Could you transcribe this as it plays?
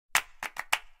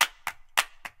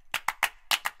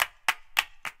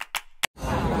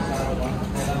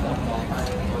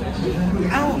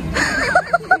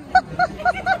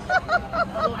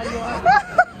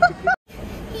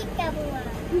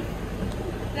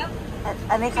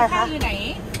อันนี้ใครคะอยู่ไหน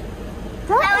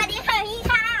สวัสดีค่ะพี่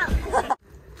ข้าว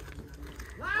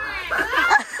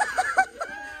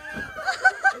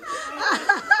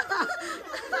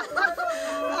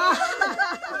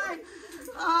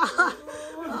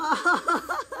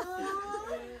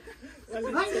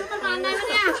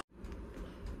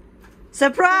เซอ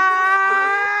ร์ไพร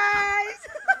ส์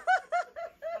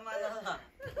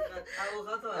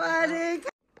สวัสดี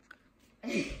ค่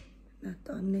ะต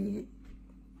อนนี้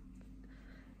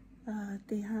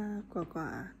ตี 5 กว่า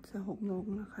จะ6 โมง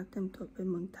นะคะเต็มตัวไป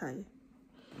เมืองไทย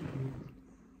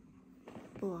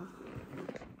ตัว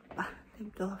เต็ม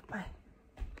ตัวไป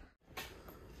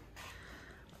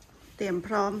เตรียมพ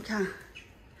ร้อมค่ะ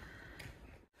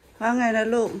ว่าไงนะ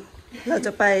ลูกเราจ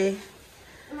ะไป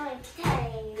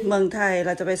เมืองไทยเร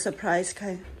าจะไปเซอร์ไพรส์ใคร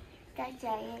ก็จ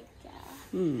ะ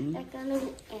แล้วก็ลุง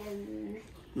เอ็ม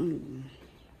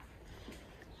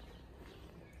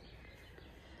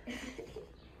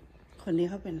คนนี้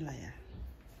เขาเป็นอะไรอ่ะ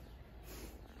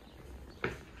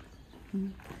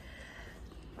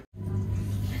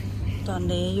ตอน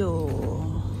นี้อยู่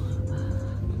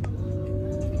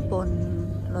บน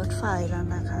รถไฟแล้ว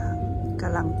นะคะก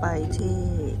ำลังไปที่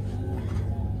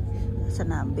ส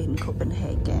นามบินโคเปนเฮ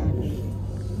เกน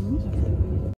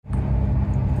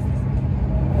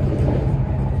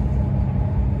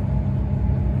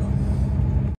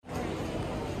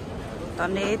ตอน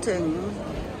นี้ถึง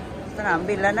สนาม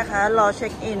บินแล้วนะคะรอเช็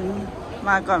คอินม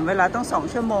าก่อนเวลาต้อง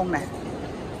2 ชั่วโมงนะ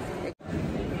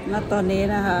ณตอนนี้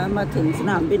นะคะมาถึงส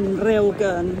นามบินเร็วเ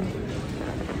กิน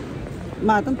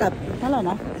มาตั้งแต่เท่าไหร่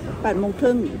นะ8 โมงค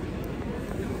รึ่ง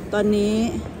ตอนนี้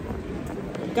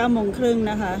9 โมงครึ่ง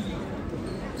นะคะ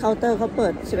เคาน์เตอร์เขาเปิ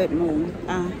ด11 โมง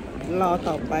รอ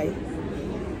ต่อไป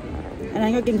อันนั้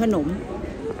นก็กินขนม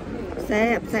แ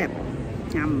ซ่บ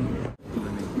ย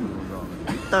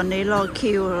ำตอนนี้รอ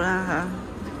คิวนะคะ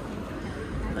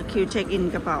รอคิวเช็คอิน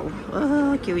กระเป๋า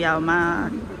คิวยาวมาก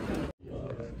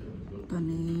ตอน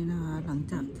นี้นะคะหลัง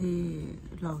จากที่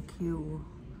รอคิว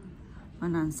มา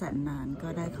นานแสนนานก็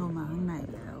ได้เข้ามาข้างใน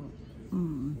แล้ว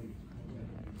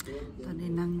ตอนนี้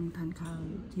นั่งทานข้าว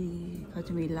ที่เขาจ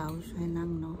ะมีเลาจ์ให้นั่ง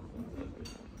เนาะ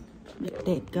เ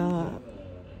ด็กๆก็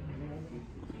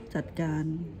จัดการ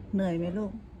เหนื่อยไหมลู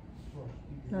ก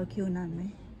รอคิวนานไหม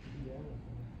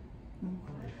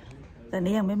แต่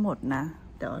นี้ยังไม่หมดนะ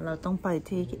เดี๋ยวเราต้องไป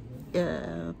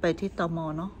ที่ตม.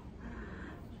เนาะ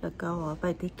แล้วก็ไป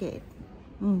ที่เกต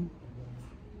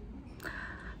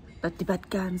ปฏิบัติ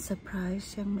การเซอร์ไพร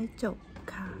ส์ยังไม่จบ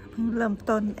ค่ะเพิ่งเริ่ม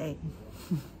ต้นเอง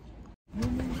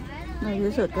ใน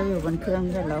ที่สุดก็อยู่บนเครื่อง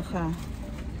กันแล้วค่ะ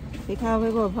พี่ข้าวไว้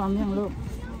บนพร้อมยังลูก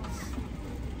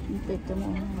ติดชั่วโม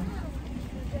ง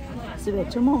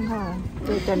11 ชั่วโมงค่ะเจ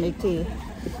อกันอีกที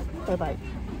บ๊ายบาย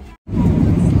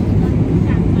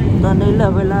ตอนนี้เหลื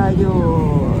อเวลาอยู่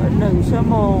1 ชั่ว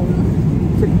โมง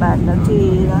 18 นาที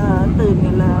นะคะตื่น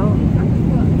กันแล้ว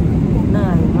เหนื่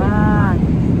อยมาก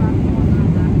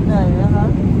เหนื่อยนะคะ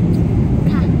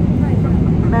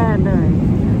แม่เหนื่อย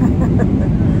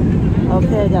โอเ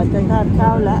คอยากจะทานข้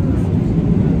าวแล้ว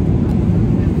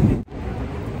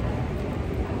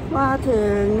มาถึ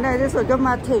งในที่สุดก็ม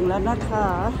าถึงแล้วนะคะ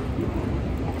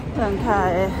เมืองไท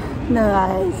ยเหนื่อ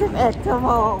ย11 ชั่วโ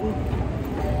มง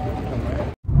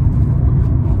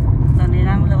ตอนนี้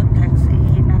นั่งรถแท็กซี่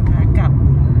นะคะกลับ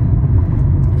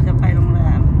จะไปโรงแร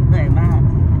มเหนื่อยมาก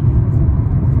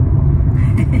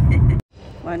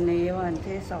วันนี้วัน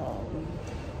ที่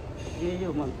2ที่อ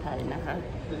ยู่เมืองไทยนะคะ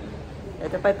เดี๋ยว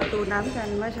จะไปประตูน้ำกัน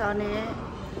เมื่อเช้านี้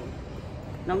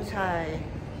น้องชาย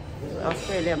ออสเต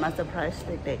รเลียมาเซอร์ไพรส์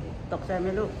เด็กๆตกใจไหม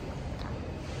ลูก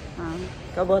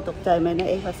ก็โบตกใจไหมนะ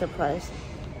มาเซอร์ไพรส์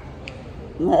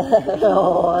โอ้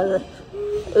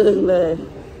อึ้งเลย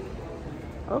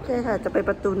โอเคค่ะจะไปป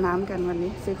ระตูน้ำกันวัน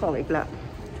นี้ซื้อของอีกแล้ว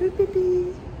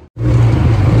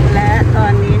และตอ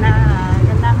นนี้นะคะ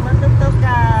ก็นั่งรถตุ๊กๆ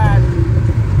กัน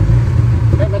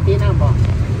ได้มาตีนั่งบอก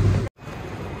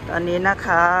ตอนนี้นะค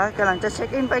ะกำลังจะเช็ค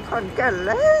อินไปขอนแก่นแ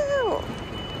ล้ว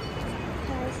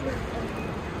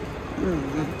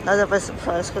เราจะไปเซอร์ไพ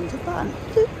รส์คนที่บ้าน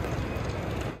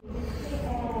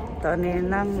ตอนนี้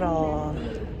นั่งรอ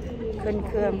ขึ้นเ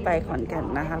ครื่องไปขอนแก่น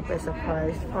นะคะไปเซอร์ไพร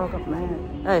ส์พ่อกับแม่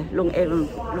ลุงเอง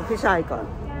ลุงพี่ชายก่อน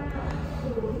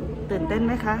ตื่นเต้นไ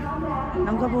หมคะ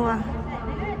น้องกระ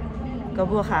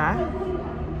บัวขา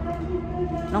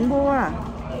น้องบัว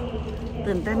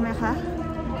ตื่นเต้นไหมคะ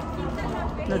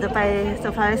หนูจะไปเซอ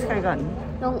ร์ไพรส์ใครก่อน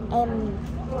ลุงเอ็ม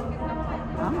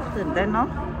ตื่นเต้นเนาะ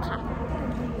ค่ะ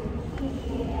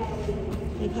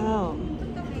พี่ข้าว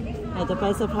อาจจะไป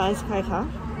เซอร์ไพรส์ใครคะ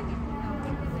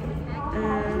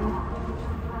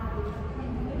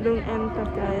ลุงแอมกับ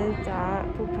ใจจ้า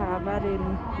ภูผาบาริน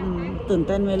ตื่นเ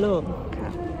ต้นไหมลูก ค่ะ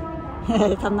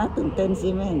ทำหน้าตื่นเต้นสิ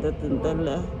ไม่เห็นจะตื่นเต้นเ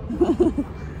ลย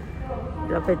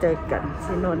เราไปเจอกัน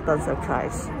ที่โน่นตอนเซอร์ไพร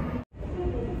ส์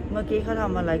เมื่อกี้เขาท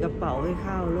ำอะไรกระเป๋าให้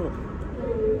ข้าวลูก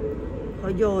เขา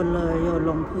โยนเลยโยน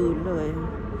ลงพื้นเลย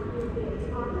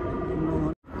โน่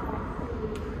น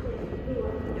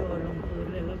โยนลงพื้น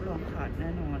เลยรับรองขาดแน่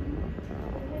นอน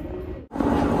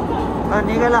ตอน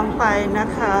นี้กำลังไปนะ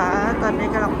คะ ตอนนี้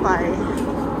กำลังไป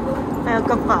แปล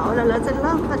กระเป๋าแล้วเราจะเ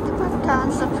ริ่มปฏิบัติการ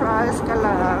เซอร์ไพรส์กันแ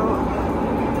ล้ว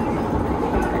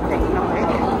เด็กน้อย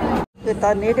คือต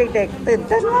อนนี้เด็กๆตื่น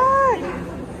เต้นมาก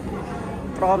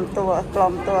ปลอม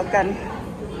ตัวกัน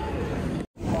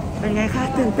เป็นไงคะ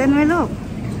ตื่นเต้นไหมลูก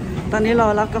ตอนนี้รอ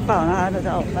รับกระเป๋านะคะเราจ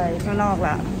ะออกไปข้างนอกล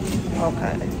ะโอเค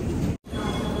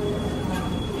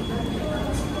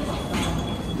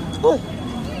อุ้ย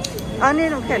อันนี้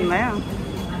หนูเข็นไหมอ่ะ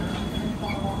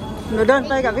หนูเดิน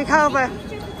ไปกับพี่ข้าวไป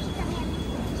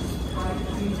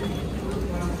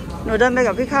หนูเดินไป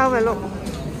กับพี่ข้าวไปลูก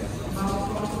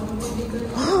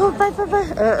ไป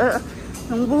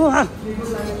น้องบัว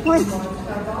เฮ้ย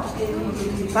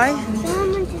ไป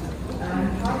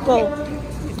โก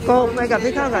ไปกับ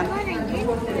พี่ข้าวกัน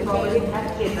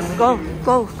โก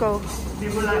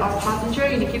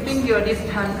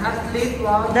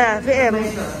ได้พี่เอ็ม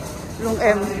ลุงเ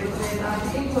อ็ม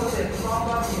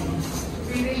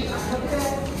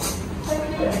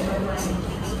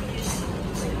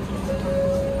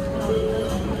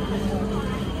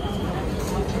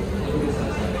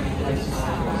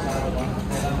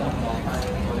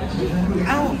เ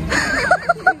อ้า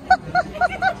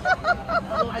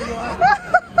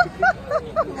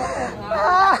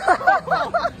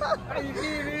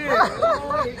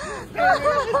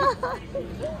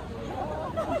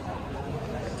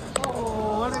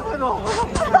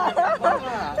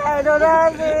ถ่ายดูได้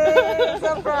ดิเซ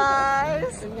อร์ไพร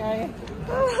ส์เป็นไง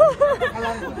ขน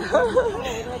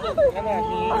าด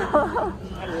นี้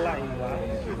อะไรวะ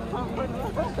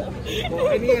โอ้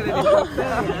ยนี่อ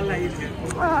ะไร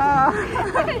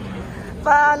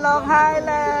ป้าร้องไห้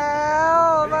แล้ว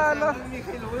ป้าร้องมีใค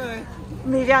รรู้เลย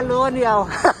มีแค่รู้คนเดียว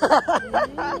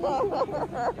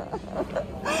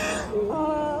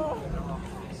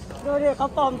ดูดิเขา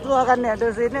ปลอมตัวกันเนี่ยดู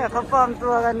สิเนี่ยเขาปลอมตั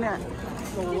วกันเนี่ย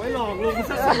โอ้ยหลอกลุง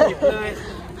สักสิบเลย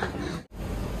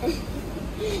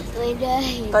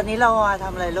ตอนนี้เรามาท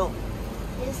ำอะไรลูก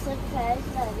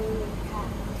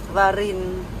วาริ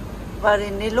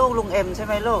นนี่ลูกลุงเอ็มใช่ไ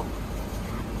หมลูก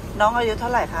น้องอายุเท่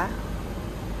าไหร่คะ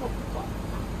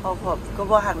6 ขวบก็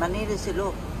บัวหันมานี่ดูสิลู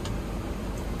ก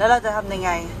แล้วเราจะทำยังไ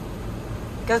ง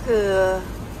ก็คือ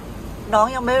น้อง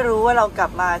ยังไม่รู้ว่าเรากลั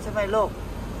บมาใช่ไหมลูก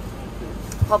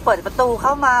พอเปิดประตูเข้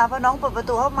ามาพอน้องเปิดประ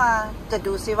ตูเข้ามาจะ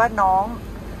ดูซิว่าน้อง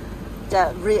จะ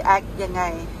react ยังไง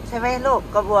ใช่ไหมลูก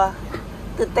ก็บัว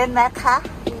ตื่นเต้นไหมคะ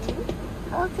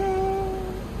โอเค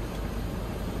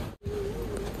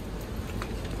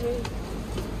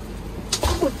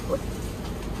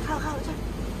เข้าจ้ะ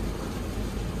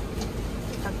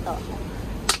ทำต่อ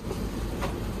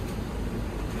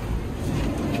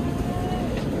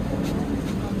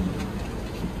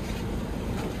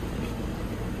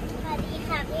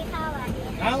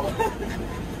เอ้า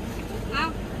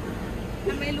ท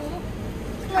ำไมรู้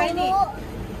ใครนี่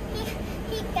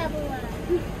พี่กระบัว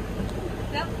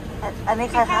แล้วอันนี้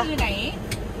ใครคะอยู่ไหน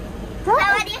ส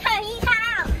วัสดีค่ะพี่ข้า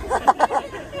ว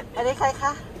อันนี้ใครค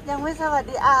ะยังไม่สวัส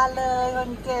ดีอาเลยค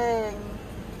นเก่ง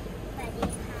สวัสดี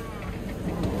ค่ะ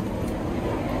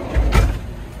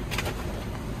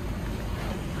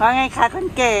ว่าไงคะคน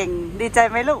เก่งดีใจ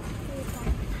ไหมลูก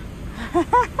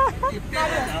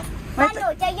บ้านหนู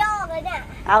จะโยกเลยเนี่ย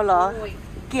เอาเหรอ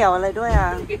เกี่ยวอะไรด้วยอ่ะ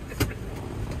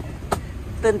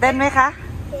ตื่นเต้นไหมคะ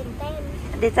ตื่นเต้น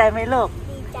ดีใจไหมลูก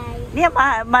ดีใจเนี่ย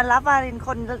มารับวาริน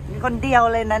คนเดียว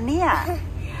เลยนะเนี่ย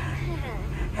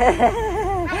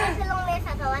อันนี้คือโรงเรียน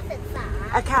สัตวศึกษา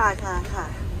ค่ะ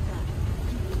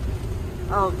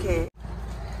โอเค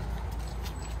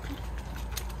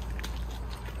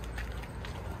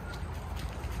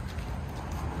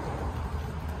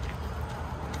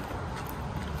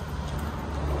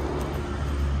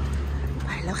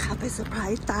แล้วค่ะไปเซอร์ไพร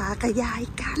ส์ตากับยาย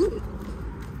กัน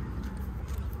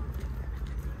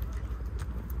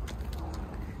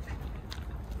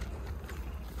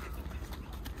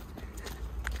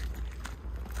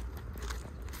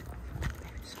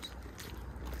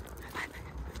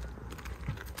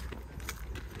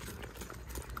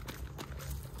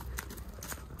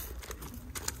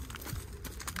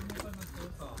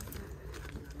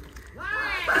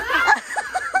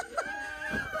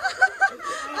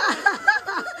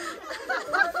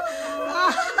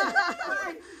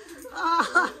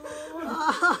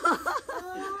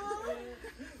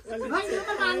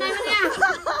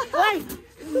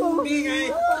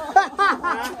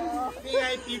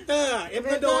ไป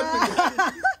โดน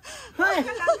เฮ้ย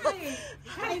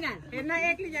ใช่น่ะเห็นนายเ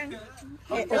อ็กหรือยังไ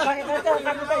ปเจอ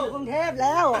กันไปอยู่กรุงเทพแ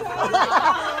ล้ว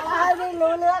ไม่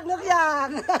รู้เรื่องทุกอย่าง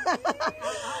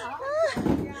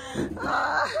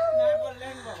คนเ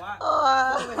ล่นบอกว่า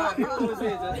ไปหาพี่ปูสิ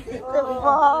ถึง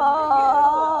พ่อ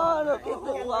หนูคิด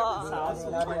ถึงพ่อสาวส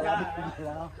วยแล้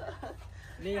ว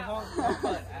นี่ห้องเ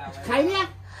ปิดใครเนี่ย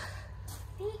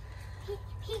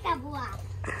พี่กับบัว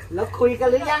แล้วคุยกัน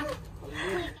หรือยัง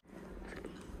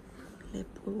เล็บ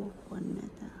ผู้คนนะ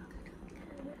จ๊ะ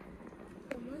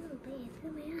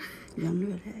ยังเหลื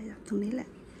อแค่ตรงนี้แหละ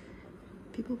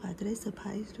พี่ผู้ผาจะได้เซอร์ไพร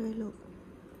ส์ด้วยลูก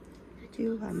พี่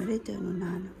ผู้ผาไม่ได้เจอหนูน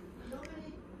าน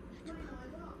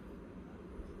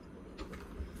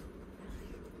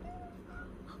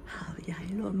หาใหญ่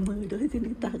รวมมือด้วยที่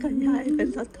นี่ตากันใหญ่เป็น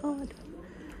ทอด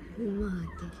มา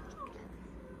ดิ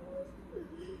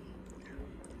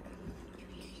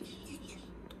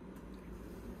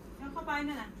เข้าไป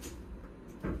นั่นน่ะ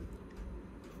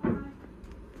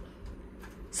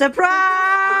เซอร์ไพร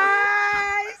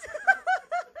ส์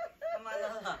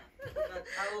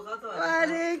สวัส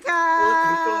ดีครับ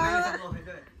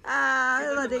ส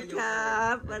วัสดีครั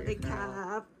บสวัสดีครั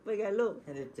บเป็นไงลูกใ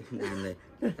ห้ได้เจอกันเลย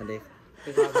สวัสดี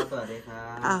พี่ข้าวสวัสดีครั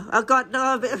บเอากอดนอ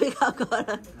นพี่ข้าวก่อน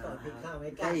พี่ข้าวไม่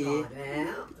กล้า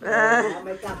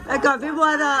แล้วกอดพี่บัว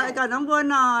หน่อยกอดน้องบัว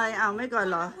หน่อยไม่กอด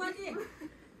เหรอ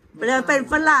เป็น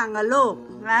ฝรั่งอ่ะลูก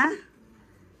นะ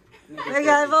ไม่ไ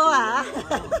งบัว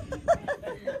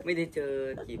ไม่ได้เจอ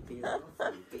กี่ปี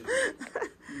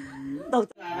ตก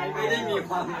ใจไม่ได้มีค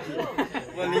วาม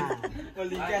วัน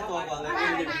นี้แก้ตัวก่อนเลย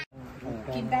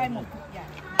กินได้หมดทุกอย่าง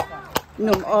ห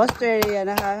นุ่มออสเตรเลีย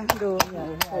นะคะดูโอ้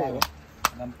โห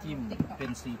น้ำจิ้มเป็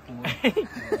นซีฟู้ด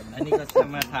อันนี้ก็จะ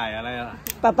มาถ่ายอะไรล่ะ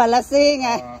ปาปาลัสซี่ไง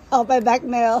เอาไปแบล็ก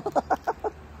เมล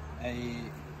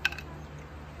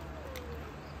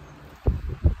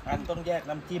อันต้องแยก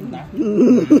น้ำจิ้มนะ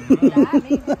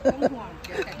ต้องห่วง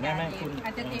แม่คุณอา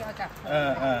จจะตีเอาจาก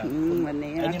วัน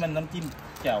นี้อันนี้มันน้ำจิ้ม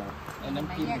แจ่วน้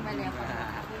ำจิ้ม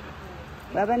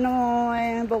แล้วไปหน่อย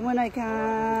บอกมือหน่อยค่ะ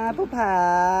ผู้ผา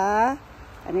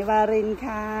อันนี้วาริน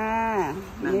ค่ะ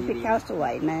นี่พี่ข้าวสว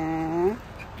ยนะ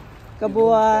กระบั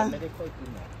วไม่ได้ค่อยกิน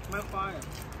ไม่ค่อย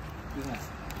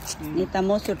นี่ตาโม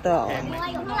สุดหล่อบัว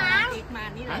อยู่ข้าง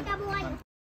หลังกระบัว